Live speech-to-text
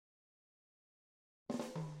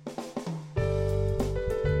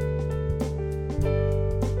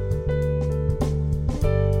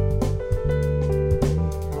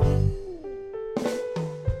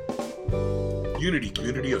Unity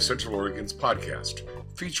Community of Central Oregon's podcast,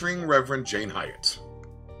 featuring Reverend Jane Hyatt.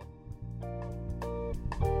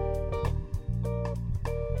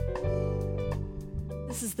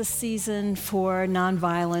 This is the season for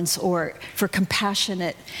nonviolence or for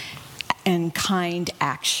compassionate and kind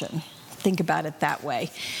action. Think about it that way.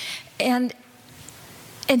 And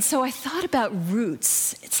so I thought about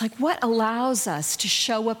roots. It's like what allows us to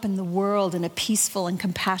show up in the world in a peaceful and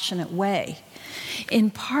compassionate way.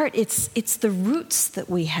 In part, it's the roots that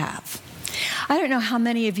we have. I don't know how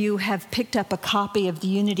many of you have picked up a copy of the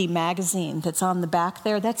Unity magazine that's on the back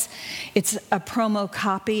there. It's a promo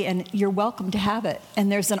copy, and you're welcome to have it. And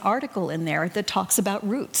there's an article in there that talks about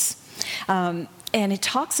roots. And it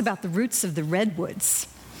talks about the roots of the redwoods.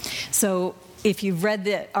 So if you've read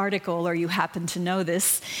the article or you happen to know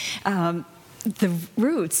this, the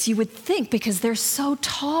roots, you would think, because they're so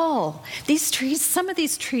tall. These trees, some of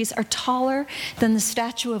these trees are taller than the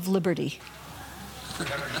Statue of Liberty. I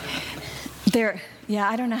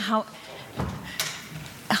don't know how,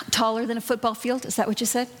 taller than a football field? Is that what you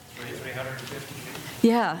said? 350 feet.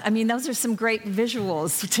 Yeah, I mean, those are some great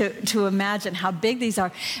visuals to imagine how big these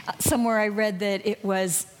are. Somewhere I read that it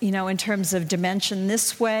was, in terms of dimension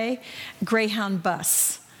this way, Greyhound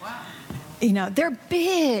bus. Wow. They're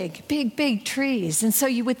big, big, big trees. And so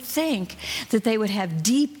you would think that they would have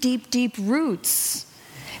deep, deep, deep roots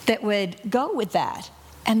that would go with that.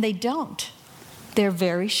 And they don't. They're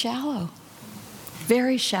very shallow.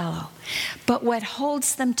 Very shallow. But what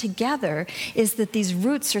holds them together is that these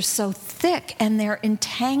roots are so thick and they're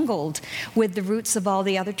entangled with the roots of all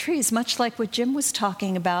the other trees, much like what Jim was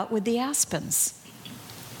talking about with the aspens.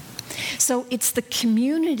 So it's the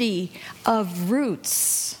community of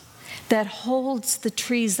roots that holds the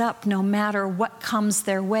trees up no matter what comes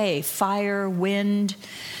their way, fire, wind,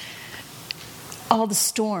 all the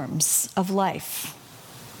storms of life.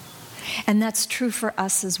 And that's true for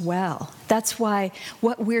us as well. That's why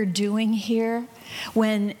what we're doing here,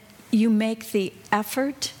 when you make the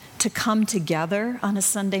effort to come together on a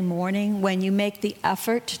Sunday morning, when you make the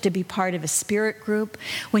effort to be part of a spirit group,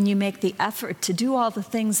 when you make the effort to do all the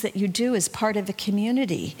things that you do as part of a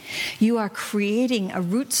community, you are creating a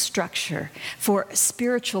root structure for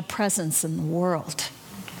spiritual presence in the world.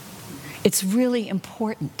 It's really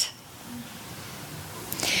important.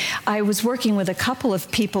 I was working with a couple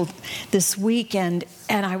of people this week, and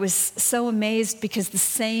I was so amazed because the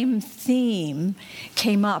same theme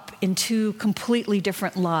came up in two completely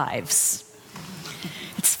different lives.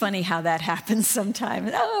 It's funny how that happens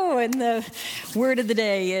sometimes. Oh, and the word of the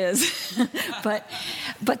day is.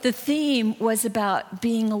 but the theme was about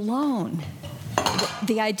being alone.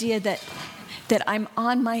 The idea that I'm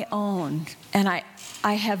on my own, and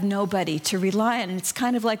I have nobody to rely on. And it's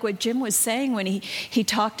kind of like what Jim was saying when he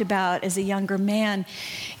talked about, as a younger man,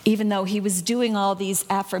 even though he was doing all these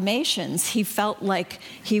affirmations, he felt like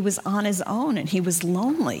he was on his own and he was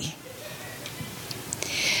lonely.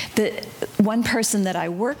 The one person that I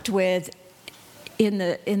worked with in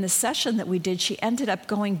the session that we did, she ended up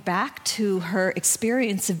going back to her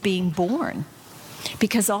experience of being born.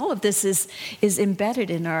 Because all of this is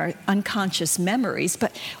embedded in our unconscious memories,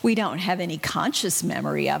 but we don't have any conscious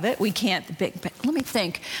memory of it. We can't. But let me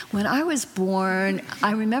think. When I was born,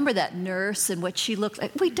 I remember that nurse and what she looked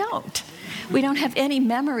like. We don't. We don't have any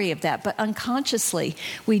memory of that, but unconsciously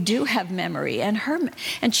we do have memory.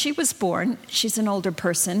 And she was born. She's an older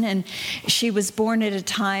person, and she was born at a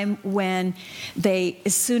time when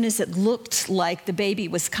as soon as it looked like the baby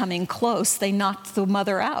was coming close, they knocked the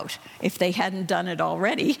mother out if they hadn't done it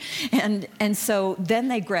already. And so then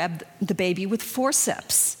they grabbed the baby with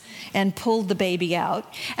forceps and pulled the baby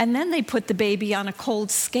out. And then they put the baby on a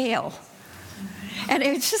cold scale. And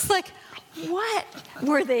it's just like, what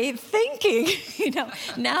were they thinking?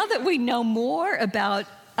 Now that we know more about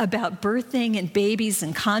birthing and babies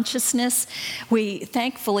and consciousness, we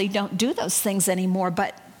thankfully don't do those things anymore.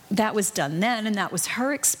 But that was done then, and that was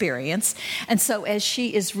her experience. And so as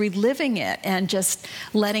she is reliving it and just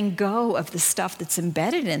letting go of the stuff that's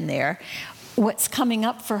embedded in there, what's coming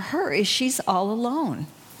up for her is she's all alone.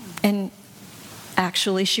 And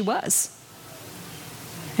actually she was.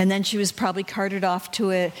 And then she was probably carted off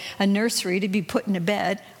to a nursery to be put in a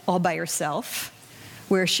bed all by herself,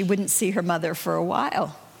 where she wouldn't see her mother for a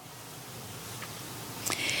while.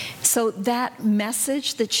 So that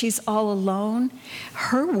message that she's all alone,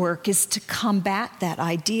 her work is to combat that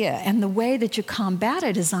idea. And the way that you combat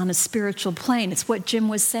it is on a spiritual plane. It's what Jim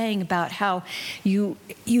was saying about how you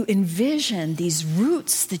envision these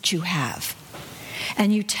roots that you have.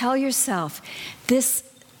 And you tell yourself,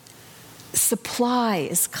 supply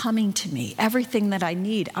is coming to me, everything that I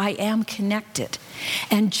need. I am connected.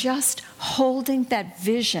 And just holding that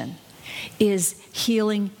vision is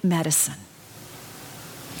healing medicine.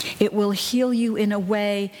 It will heal you in a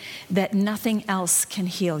way that nothing else can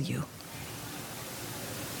heal you.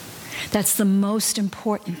 That's the most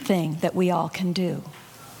important thing that we all can do.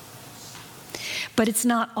 But it's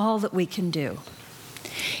not all that we can do.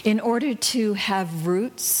 In order to have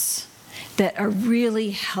roots that are really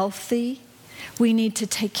healthy, we need to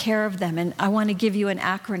take care of them. And I want to give you an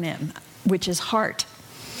acronym, which is HEART.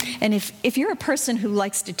 And if you're a person who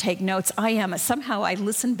likes to take notes, I am. Somehow I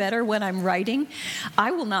listen better when I'm writing. I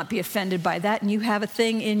will not be offended by that. And you have a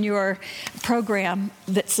thing in your program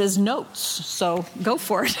that says notes, so go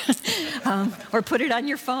for it. Or put it on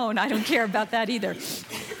your phone. I don't care about that either.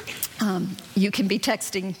 You can be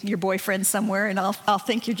texting your boyfriend somewhere, and I'll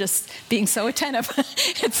think you're just being so attentive.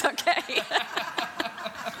 It's okay.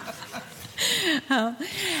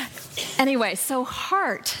 Anyway, so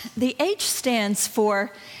HEART, the H stands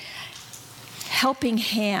for helping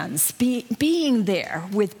hands, being there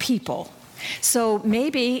with people. So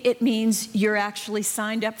maybe it means you're actually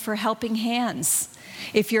signed up for Helping Hands.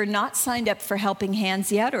 If you're not signed up for Helping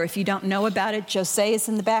Hands yet, or if you don't know about it, Jose is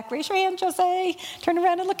in the back. Raise your hand, Jose. Turn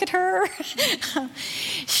around and look at her.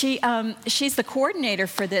 She's the coordinator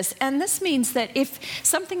for this. And this means that if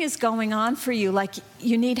something is going on for you, like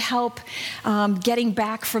you need help getting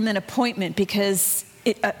back from an appointment because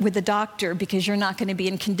with the doctor because you're not going to be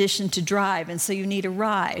in condition to drive and so you need a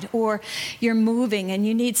ride, or you're moving and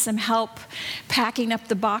you need some help packing up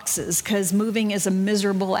the boxes because moving is a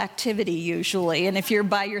miserable activity usually, and if you're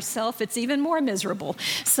by yourself it's even more miserable.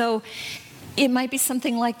 So it might be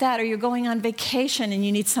something like that, or you're going on vacation and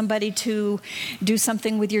you need somebody to do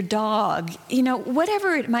something with your dog. You know,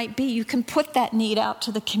 whatever it might be, you can put that need out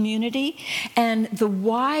to the community, and the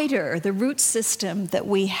wider the root system that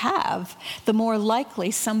we have, the more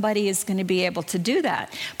likely somebody is going to be able to do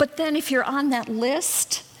that. But then if you're on that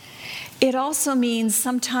list, it also means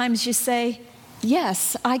sometimes you say,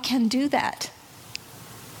 yes, I can do that.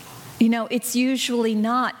 You know, it's usually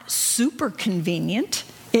not super convenient.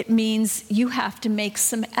 It means you have to make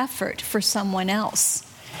some effort for someone else.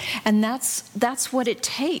 And that's what it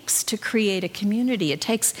takes to create a community. It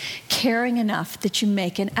takes caring enough that you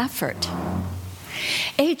make an effort.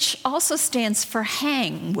 H also stands for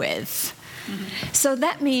hang with. Mm-hmm. So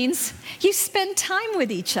that means you spend time with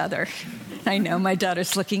each other. I know my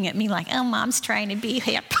daughter's looking at me like, oh, Mom's trying to be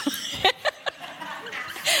hip.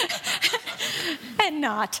 And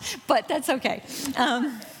not, but that's okay.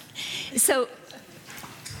 So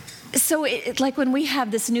like when we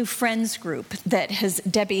have this new friends group that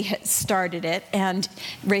Debbie has started it, and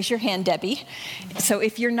raise your hand, Debbie. So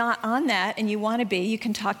if you're not on that and you want to be, you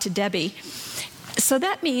can talk to Debbie. So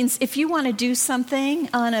that means if you want to do something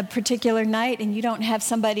on a particular night and you don't have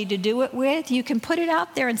somebody to do it with, you can put it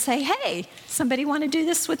out there and say, hey, somebody want to do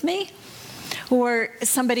this with me? Or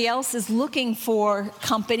somebody else is looking for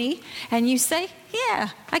company and you say,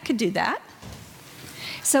 yeah, I could do that.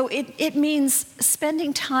 So it means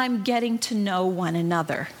spending time getting to know one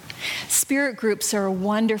another. Spirit groups are a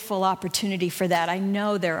wonderful opportunity for that. I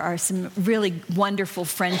know there are some really wonderful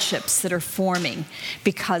friendships that are forming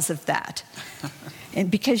because of that.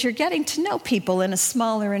 And because you're getting to know people in a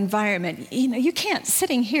smaller environment. You know, you can't,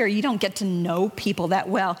 sitting here, you don't get to know people that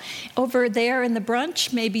well. Over there in the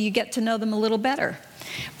brunch, maybe you get to know them a little better.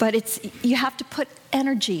 But you have to put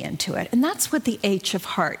energy into it. And that's what the H of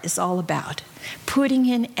heart is all about. Putting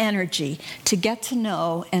in energy to get to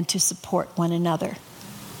know and to support one another.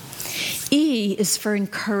 E is for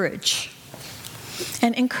encourage.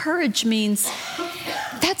 And encourage means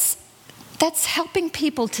that's helping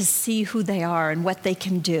people to see who they are and what they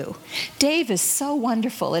can do. Dave is so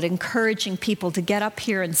wonderful at encouraging people to get up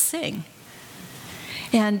here and sing.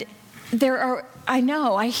 And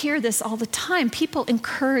I hear this all the time. People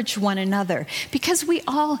encourage one another because we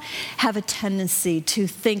all have a tendency to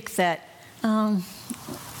think that, I'm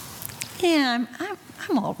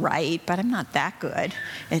all right, but I'm not that good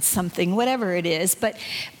at something, whatever it is. But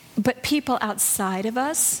people outside of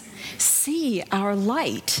us see our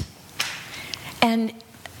light. And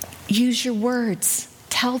use your words.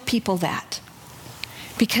 Tell people that.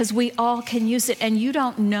 Because we all can use it. And you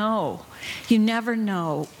don't know. You never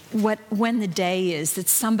know when the day is that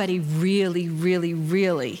somebody really, really,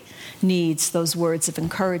 really needs those words of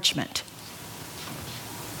encouragement.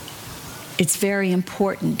 It's very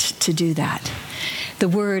important to do that. The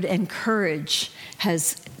word encourage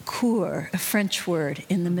has coeur, a French word,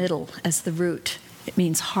 in the middle as the root. It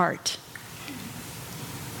means heart.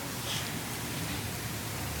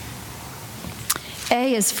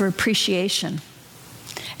 A is for appreciation.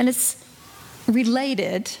 And it's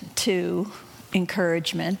related to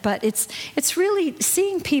encouragement, but it's really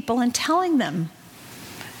seeing people and telling them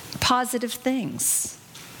positive things.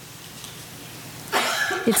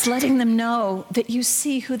 It's letting them know that you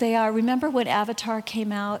see who they are. Remember when Avatar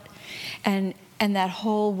came out and that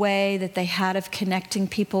whole way that they had of connecting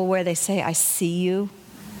people where they say, I see you?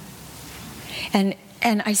 And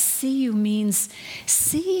I see you means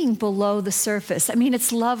seeing below the surface. I mean,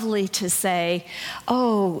 it's lovely to say,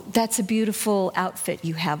 oh, that's a beautiful outfit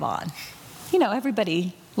you have on. You know,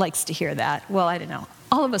 everybody likes to hear that. Well, I don't know.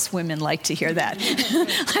 All of us women like to hear that.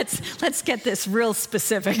 Let's get this real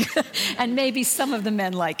specific. And maybe some of the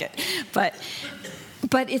men like it. But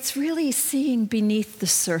it's really seeing beneath the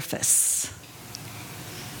surface.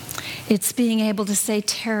 It's being able to say,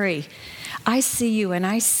 Terry, I see you and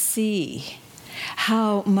I see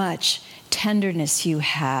how much tenderness you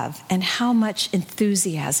have and how much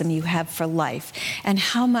enthusiasm you have for life and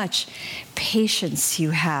how much patience you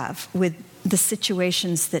have with the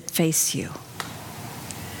situations that face you.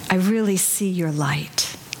 I really see your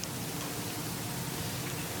light.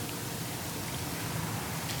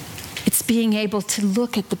 It's being able to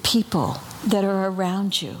look at the people that are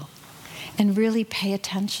around you and really pay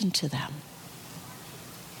attention to them.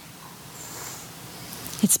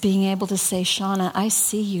 It's being able to say, Shauna, I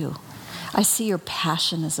see you. I see your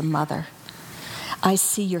passion as a mother. I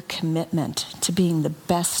see your commitment to being the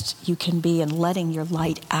best you can be and letting your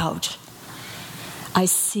light out. I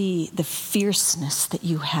see the fierceness that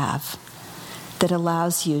you have that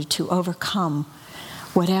allows you to overcome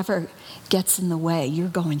whatever gets in the way. You're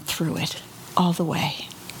going through it all the way.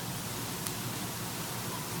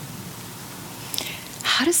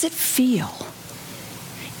 How does it feel,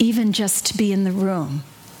 even just to be in the room?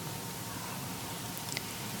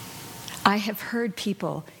 I have heard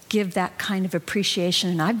people give that kind of appreciation,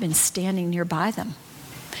 and I've been standing nearby them.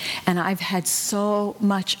 And I've had so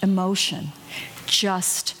much emotion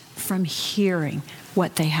just from hearing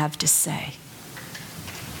what they have to say.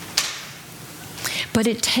 But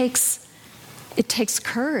it takes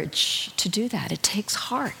courage to do that. It takes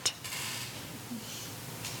heart.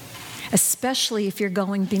 Especially if you're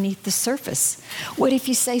going beneath the surface. What if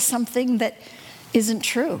you say something that isn't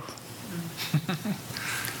true?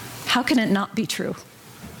 How can it not be true?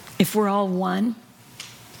 If we're all one,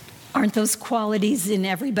 aren't those qualities in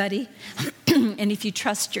everybody? And if you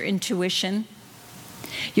trust your intuition,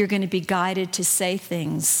 you're going to be guided to say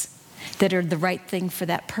things that are the right thing for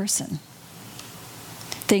that person.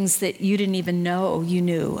 Things that you didn't even know you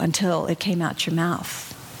knew until it came out your mouth.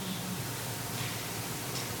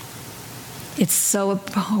 It's so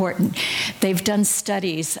important. They've done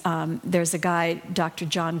studies. There's a guy, Dr.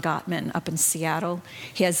 John Gottman, up in Seattle.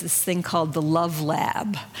 He has this thing called the Love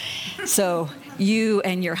Lab. So you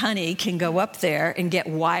and your honey can go up there and get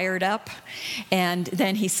wired up. And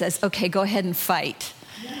then he says, okay, go ahead and fight.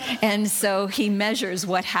 And so he measures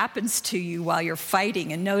what happens to you while you're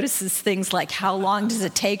fighting and notices things like how long does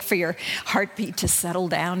it take for your heartbeat to settle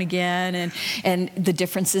down again and the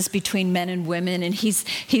differences between men and women. And he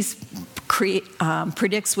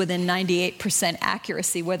predicts within 98%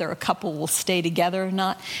 accuracy whether a couple will stay together or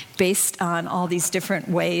not based on all these different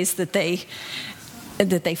ways that they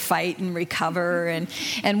fight and recover.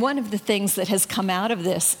 And one of the things that has come out of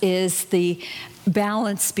this is the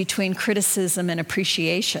balance between criticism and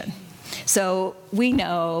appreciation. So we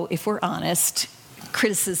know, if we're honest,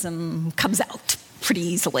 criticism comes out pretty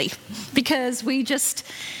easily because we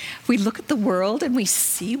look at the world and we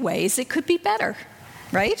see ways it could be better,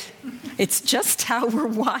 right? It's just how we're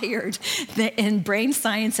wired. And brain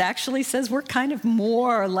science actually says we're kind of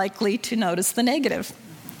more likely to notice the negative.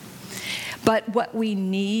 But what we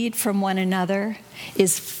need from one another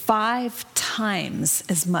is 5 times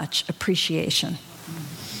as much appreciation.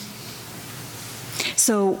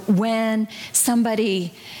 So when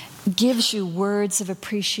somebody gives you words of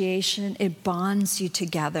appreciation, it bonds you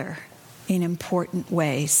together in important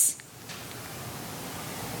ways.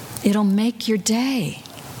 It'll make your day.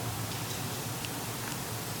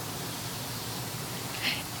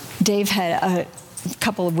 Dave had a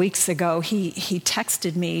couple of weeks ago, he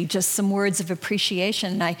texted me just some words of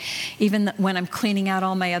appreciation. And even when I'm cleaning out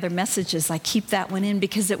all my other messages, I keep that one in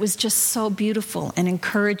because it was just so beautiful and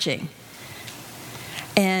encouraging.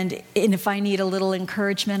 And if I need a little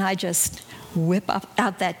encouragement, I just whip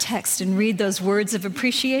out that text and read those words of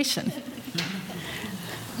appreciation.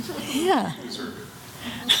 Yeah.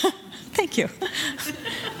 Thank you.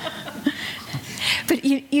 But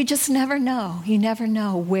you just never know. You never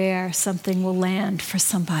know where something will land for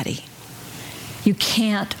somebody. You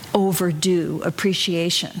can't overdo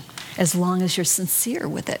appreciation, as long as you're sincere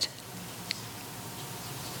with it.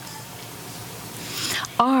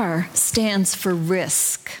 R stands for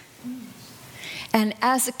risk. And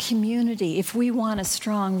as a community, if we want a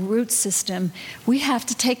strong root system, we have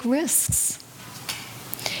to take risks.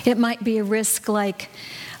 It might be a risk like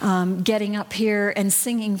getting up here and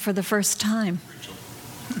singing for the first time.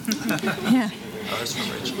 Yeah. R is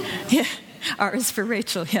for Rachel. Yeah. R is for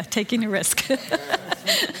Rachel. Yeah, taking a risk.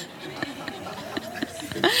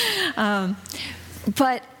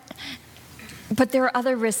 But there are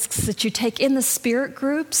other risks that you take in the spirit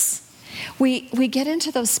groups. We get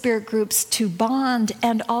into those spirit groups to bond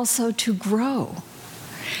and also to grow.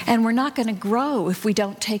 And we're not going to grow if we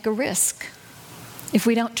don't take a risk, if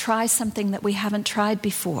we don't try something that we haven't tried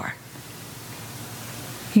before.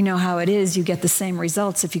 You know how it is, you get the same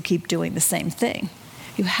results if you keep doing the same thing.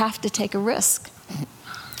 You have to take a risk.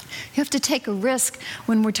 You have to take a risk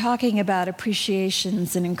when we're talking about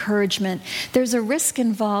appreciations and encouragement. There's a risk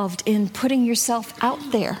involved in putting yourself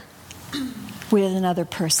out there with another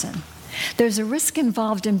person. There's a risk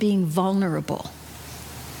involved in being vulnerable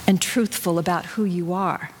and truthful about who you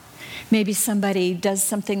are. Maybe somebody does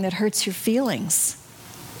something that hurts your feelings.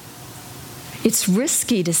 It's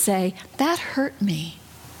risky to say, that hurt me,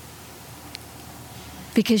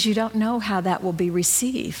 because you don't know how that will be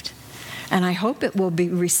received. And I hope it will be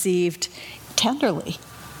received tenderly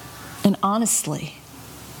and honestly.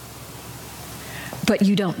 But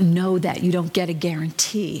you don't know that. You don't get a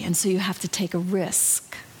guarantee. And so you have to take a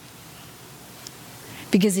risk.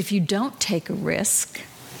 Because if you don't take a risk,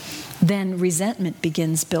 then resentment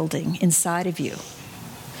begins building inside of you.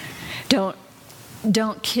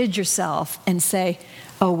 Don't kid yourself and say,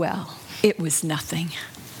 oh, well, it was nothing.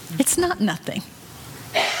 It's not nothing.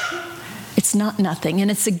 It's not nothing. And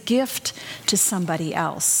it's a gift to somebody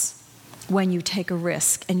else when you take a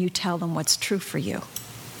risk and you tell them what's true for you.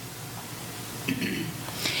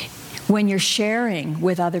 When you're sharing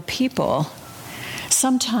with other people,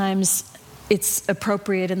 sometimes it's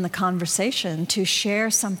appropriate in the conversation to share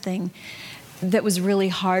something that was really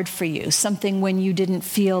hard for you, something when you didn't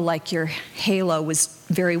feel like your halo was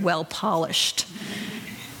very well polished.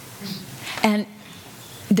 And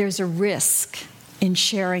there's a risk in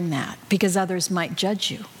sharing that because others might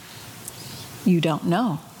judge you. You don't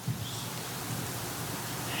know.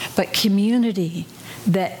 But community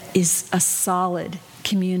that is a solid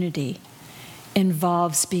community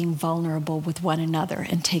involves being vulnerable with one another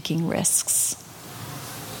and taking risks.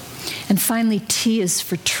 And finally, T is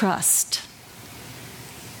for trust.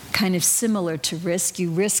 Kind of similar to risk.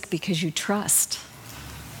 You risk because you trust.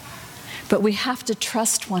 But we have to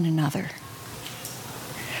trust one another.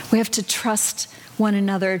 We have to trust one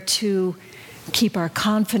another to keep our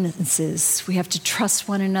confidences. We have to trust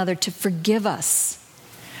one another to forgive us.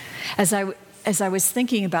 As I was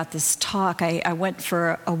thinking about this talk, I went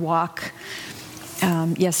for a walk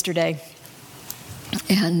yesterday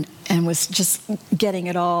and was just getting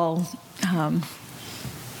it all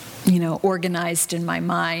organized in my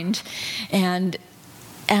mind. And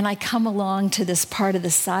I come along to this part of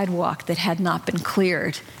the sidewalk that had not been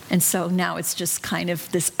cleared. And so now it's just kind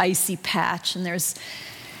of this icy patch. And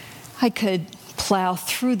I could plow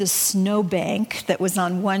through the snowbank that was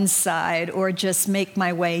on one side or just make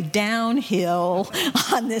my way downhill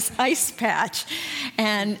on this ice patch.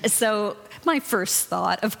 And so my first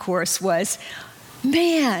thought, of course, was,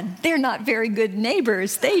 man, they're not very good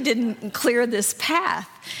neighbors. They didn't clear this path.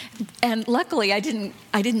 And luckily, I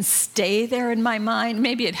didn't stay there in my mind.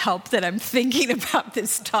 Maybe it helped that I'm thinking about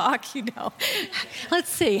this talk, Let's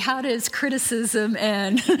see, how does criticism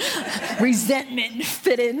and resentment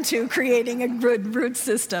fit into creating a good root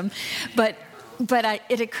system? But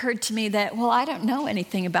it occurred to me that, well, I don't know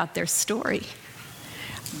anything about their story.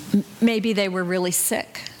 Maybe they were really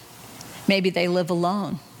sick. Maybe they live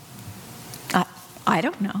alone. I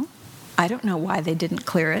don't know. I don't know why they didn't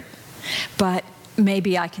clear it. But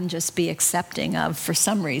maybe I can just be accepting of, for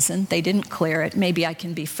some reason, they didn't clear it. Maybe I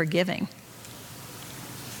can be forgiving.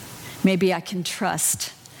 Maybe I can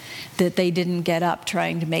trust that they didn't get up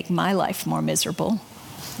trying to make my life more miserable.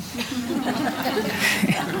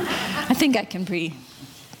 I think I can be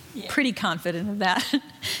pretty confident of that.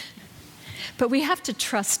 But we have to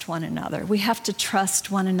trust one another. We have to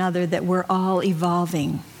trust one another that we're all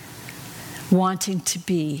evolving, wanting to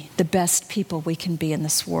be the best people we can be in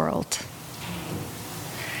this world.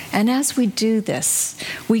 And as we do this,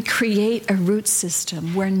 we create a root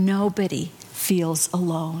system where nobody feels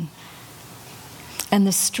alone. And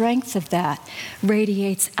the strength of that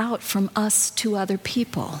radiates out from us to other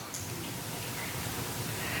people.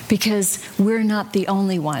 Because we're not the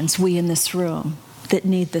only ones, we in this room, that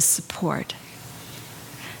need this support.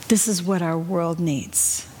 This is what our world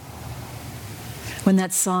needs. When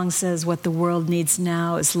that song says what the world needs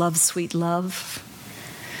now is love, sweet love,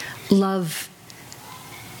 love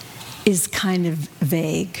is kind of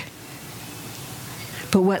vague.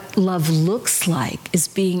 But what love looks like is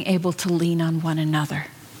being able to lean on one another,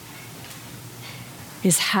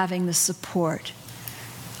 is having the support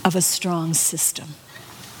of a strong system.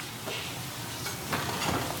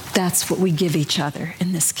 That's what we give each other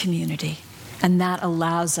in this community. And that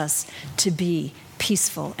allows us to be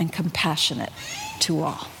peaceful and compassionate to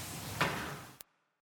all.